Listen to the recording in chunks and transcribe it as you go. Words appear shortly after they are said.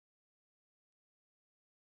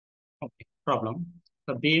problem.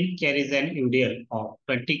 The beam carries an UDL of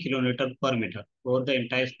 20 kN per meter over the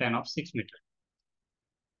entire span of 6 meters.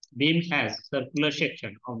 Beam has circular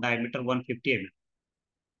section of diameter 150 mm.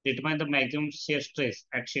 Determine the maximum shear stress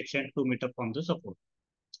at section 2 meter from the support.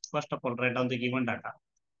 First of all, write down the given data.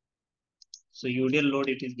 So UDL load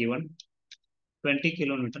it is given 20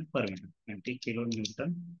 kN per meter. 20 kN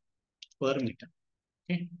per meter.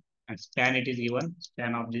 Okay. And span it is given.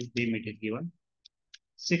 Span of this beam it is given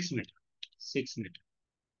 6 meter. 6 meter.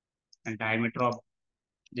 And diameter of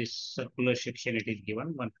this circular section it is given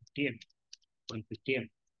 150 mm. 150 mm.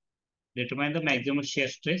 Determine the maximum shear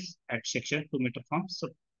stress at section 2 meter from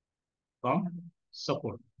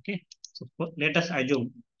support. Okay. So let us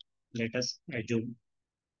assume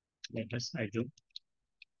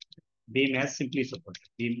beam as simply supported.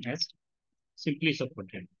 Beam as simply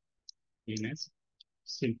supported. Beam as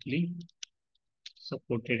simply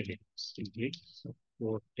supported beam. Simply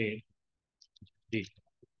supported beam.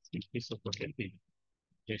 Simply supported beam.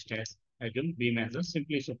 Just as assume beam as a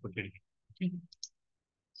simply supported beam. Okay.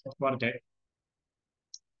 So for that,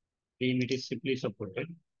 beam it is simply supported.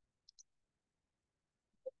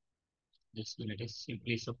 This one it is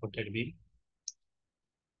simply supported beam.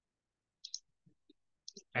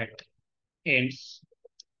 At ends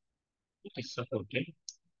it is supported.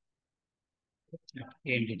 At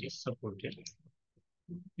end it is supported.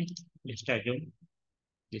 Just assume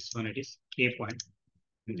this one it is A point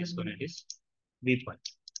and this one it is B point.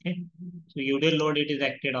 Okay. So UDL load it is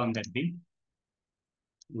acted on that beam.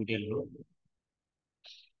 UDL load.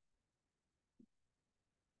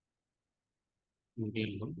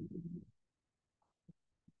 UDL load.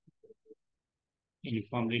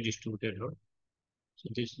 Uniformly distributed load. So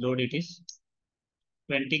this load it is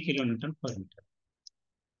 20 kN per meter.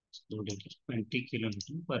 This load it is 20 kN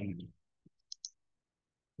per meter.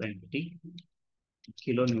 20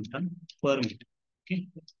 kN per meter. Okay.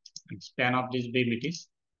 And span of this beam it is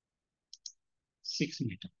 6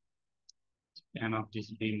 meter. Span of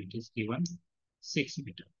this beam it is given 6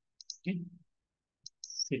 meter. Okay.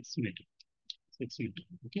 6 meter. 6 meter.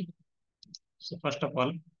 Okay. So first of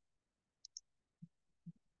all,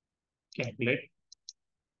 calculate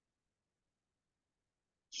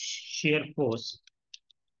shear force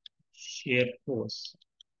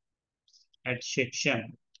at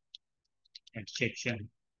section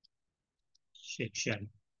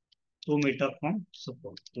 2 meter from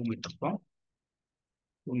support. 2 meter from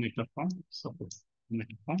support. 2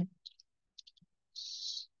 meter from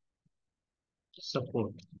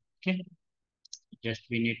support. Okay. Just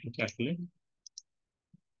we need to calculate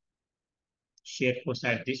shear force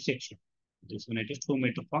at this section. This one it is 2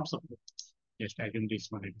 meter from support. Just assume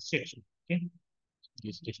this one it is section. Okay.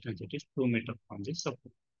 This distance it is 2 meter from this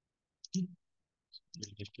support. Okay.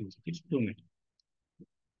 This distance it is 2 meter.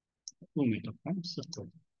 2 meter from support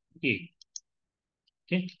A.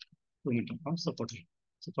 Okay. 2 meter from support A.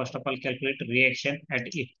 So first of all, calculate reaction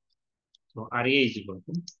at A. So RA is equal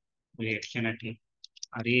to reaction at A.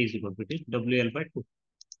 RA is equal to WL by 2.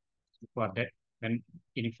 So for that, when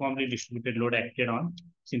uniformly distributed load acted on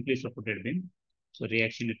simply supported beam, so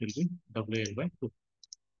reaction it will be WL by 2.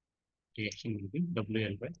 Reaction will be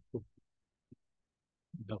WL by 2.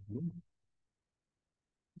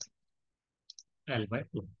 WL by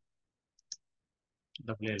 2.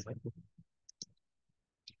 WL by 2.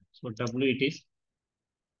 So W it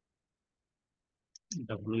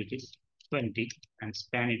is 20 and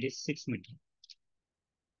span it is 6 meter.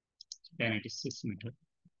 Span it is 6 meter.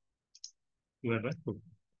 Divided by 2.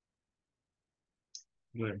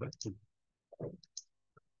 Divided by 2.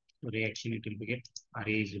 So reaction it will be get RA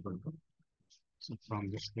is equal to. So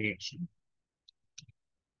from this reaction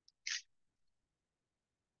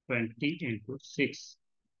 20 into 6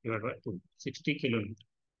 divided by 2. 60 kilonewton.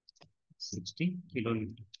 60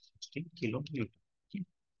 kilonewton. 60 kilonewton. Okay.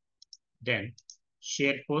 Then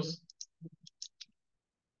shear force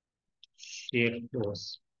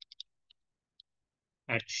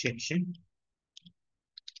at section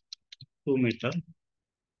 2 meter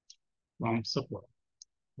from support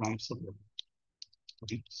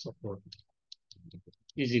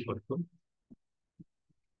is equal to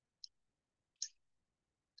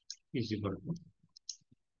so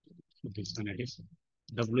this one it is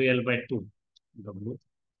WL by 2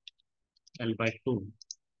 WL by 2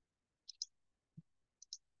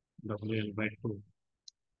 WL by 2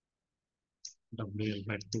 WL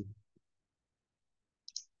by 2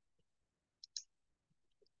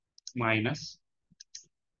 minus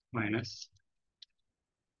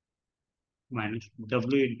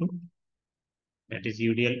W into that is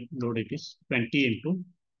UDL load it is 20 into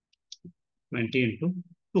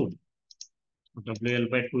 2. So WL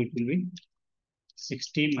by 2 it will be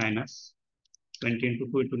 60 minus 20 into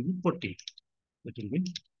 2, it will be 40. It will be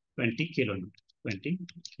 20 kilonewton. 20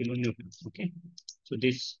 kilonewtons. Okay. So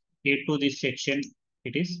this A to this section,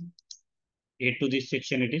 it is A to this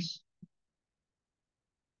section, it is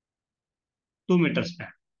 2 meters span.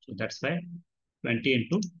 So that's why 20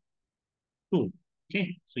 into 2.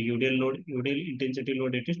 Okay. So UDL intensity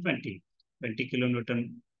load, it is 20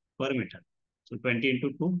 kilonewton per meter. So 20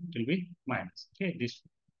 into 2 will be minus. Okay. This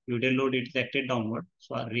UDL load, it is acted downward.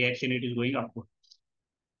 So our reaction, it is going upward.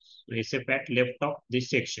 So SF at left of this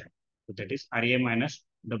section. So that is RA minus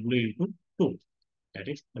W into 2. That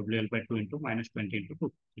is WL by 2 into minus 20 into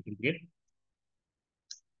 2. You will get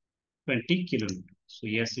 20 kilonewton. So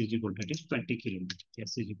S is equal to, it is 20 kilonewton.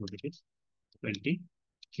 S is equal to, it is 20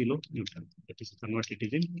 kilonewton. That is converted, it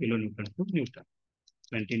is in kilonewton to Newton.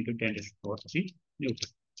 20 into 10 to the power 3 Newton.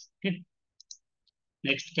 Okay.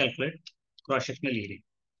 Next, calculate cross-sectional area.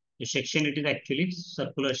 The section, it is actually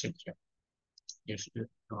circular section. Yes, this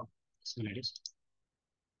one, it is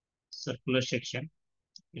circular section.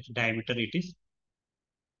 Its diameter, it is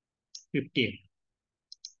 50 mm.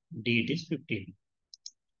 D, it is 50 mm.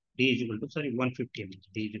 D is equal to, 150 mm.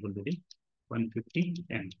 D is equal to the 150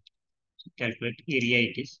 mm. So calculate area,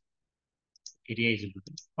 it is equal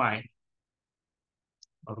to pi,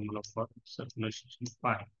 formula for circular section,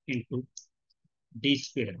 pi into D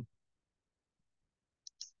square.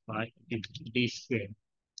 Pi into D square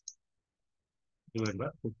divided by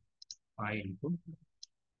 2. Pi into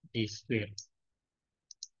D square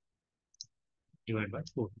divided by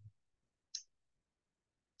 4.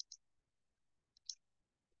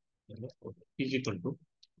 Is equal to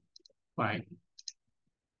pi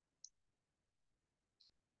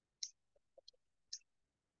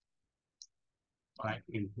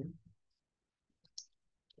into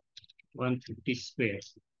 150 square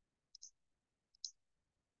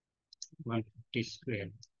 150 square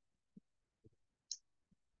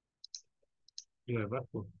divided by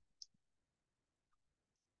 4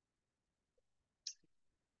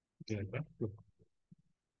 divided by 2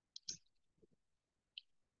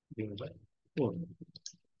 divided by 4.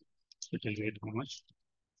 So it will get how much?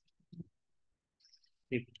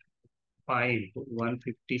 If pi into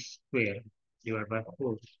 150 square divided by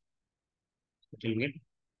 4, it will get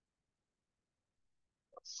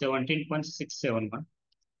 17.671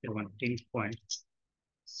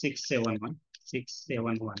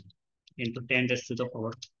 17.671 into 10 raised to the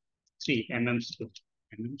power 3 mm square.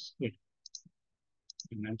 mm square.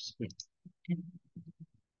 mm square. Okay.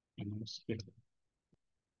 mm square.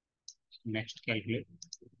 Next, calculate.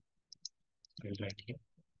 I will write here.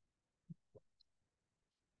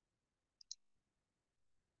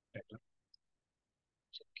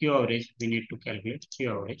 So Q average, we need to calculate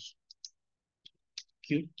Q average.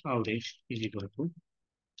 Q average is equal to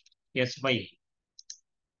S by A.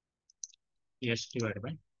 S divided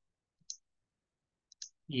by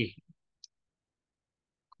A.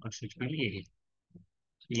 Cross-sectional area.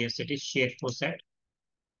 Yes, it is shear force at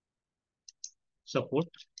support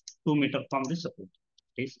 2 meter from the support.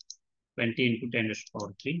 It is 20 into 10 raised to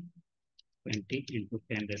power 3. 20 into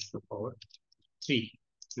 10 raised to power 3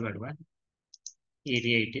 divided by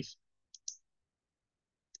area. It is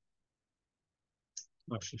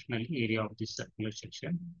cross-sectional area of this circular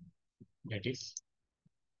section. That is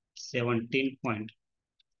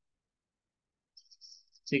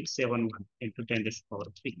 17.671 into 10 raised to power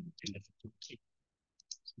 3. 10 raised to 3.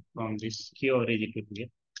 So from this Q average, it will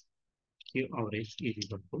be Q average is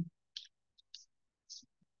equal to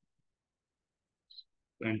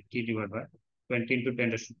 20 divided by 20 into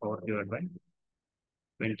 10 raised to power divided by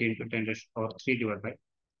 20 into 10 raised to power 3 divided by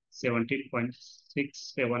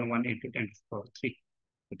 17.671 into 10 raised to power 3.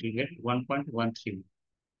 It will get 1.131.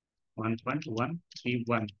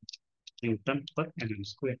 1.131 Newton per mm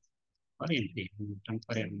square or NP. Newton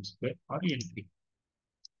per mm square or NP.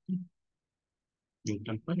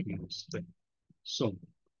 Newton per mm square. So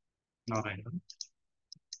now I have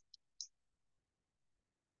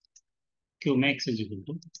Q max is equal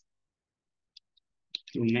to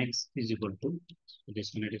so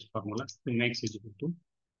this one, it is formula. Q max is equal to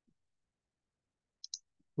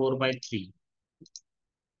 4 by 3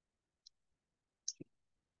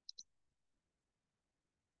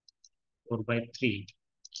 4 by 3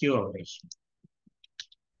 Q average.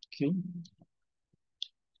 Q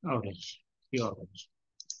average. Q average.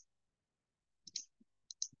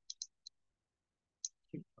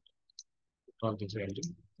 All this value,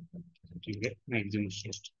 you get maximum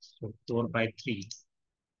shear. So 4 by 3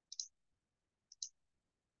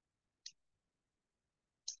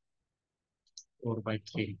 4 by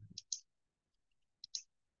 3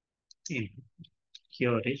 in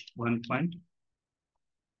Q average 1.131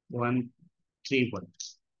 131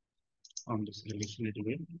 on this relation it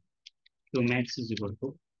will Q max is equal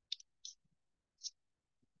to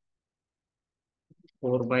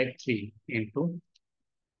 4 by 3 into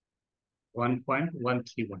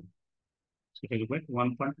 1.131. So it will be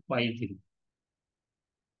 1.50.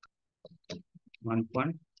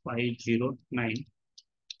 1.509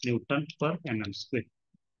 Newton per mm square.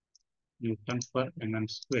 Newton per mm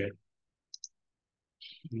square.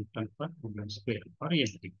 Newton per mm square or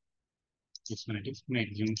anything. This one it is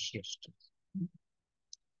maximum shear stress.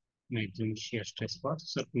 Maximum shear stress for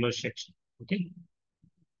circular section. Okay.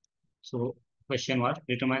 So question was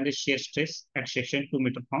determine the shear stress at section 2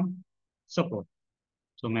 meter from support.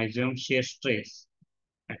 So maximum shear stress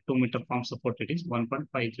at 2 meter from support it is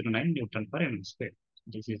 1.509 Newton per mm square.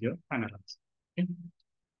 This is your final answer. Okay.